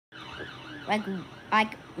like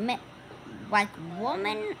like like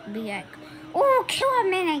woman be like, oh, kill a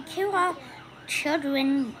man and kill our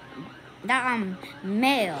children that I'm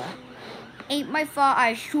male. Ain't my fault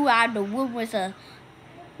I shoot out the room with a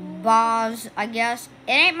vase, I guess.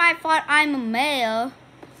 It ain't my fault I'm a male.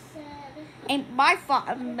 Ain't my fault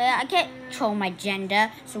I'm a male. I can't control my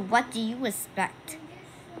gender. So what do you expect?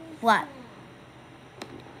 What?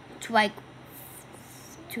 To like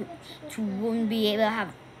to wouldn't be able to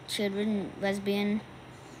have children, lesbian?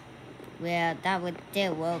 Well, that would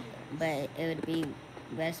still work, but it would be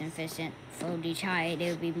less efficient for the child.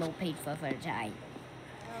 It would be more painful for the child.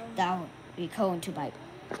 That would be going to my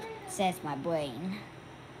my brain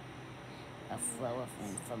a flow of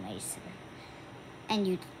information. And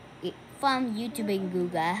you from YouTube and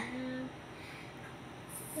Google.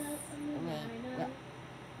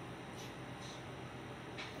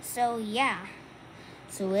 So yeah.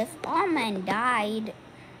 So if all men died,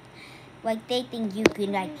 like they think you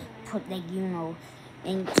can like put like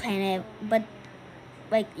implant it, but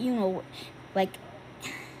like like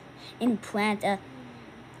implant a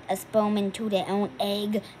sperm into their own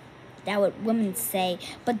egg. That would women say,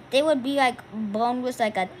 but they would be like born with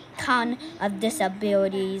like a ton of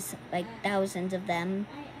disabilities, like thousands of them,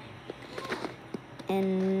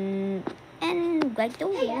 and like the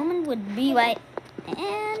woman would be like,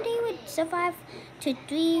 and they would survive to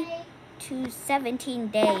 3 to 17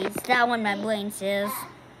 days. That one my brain says.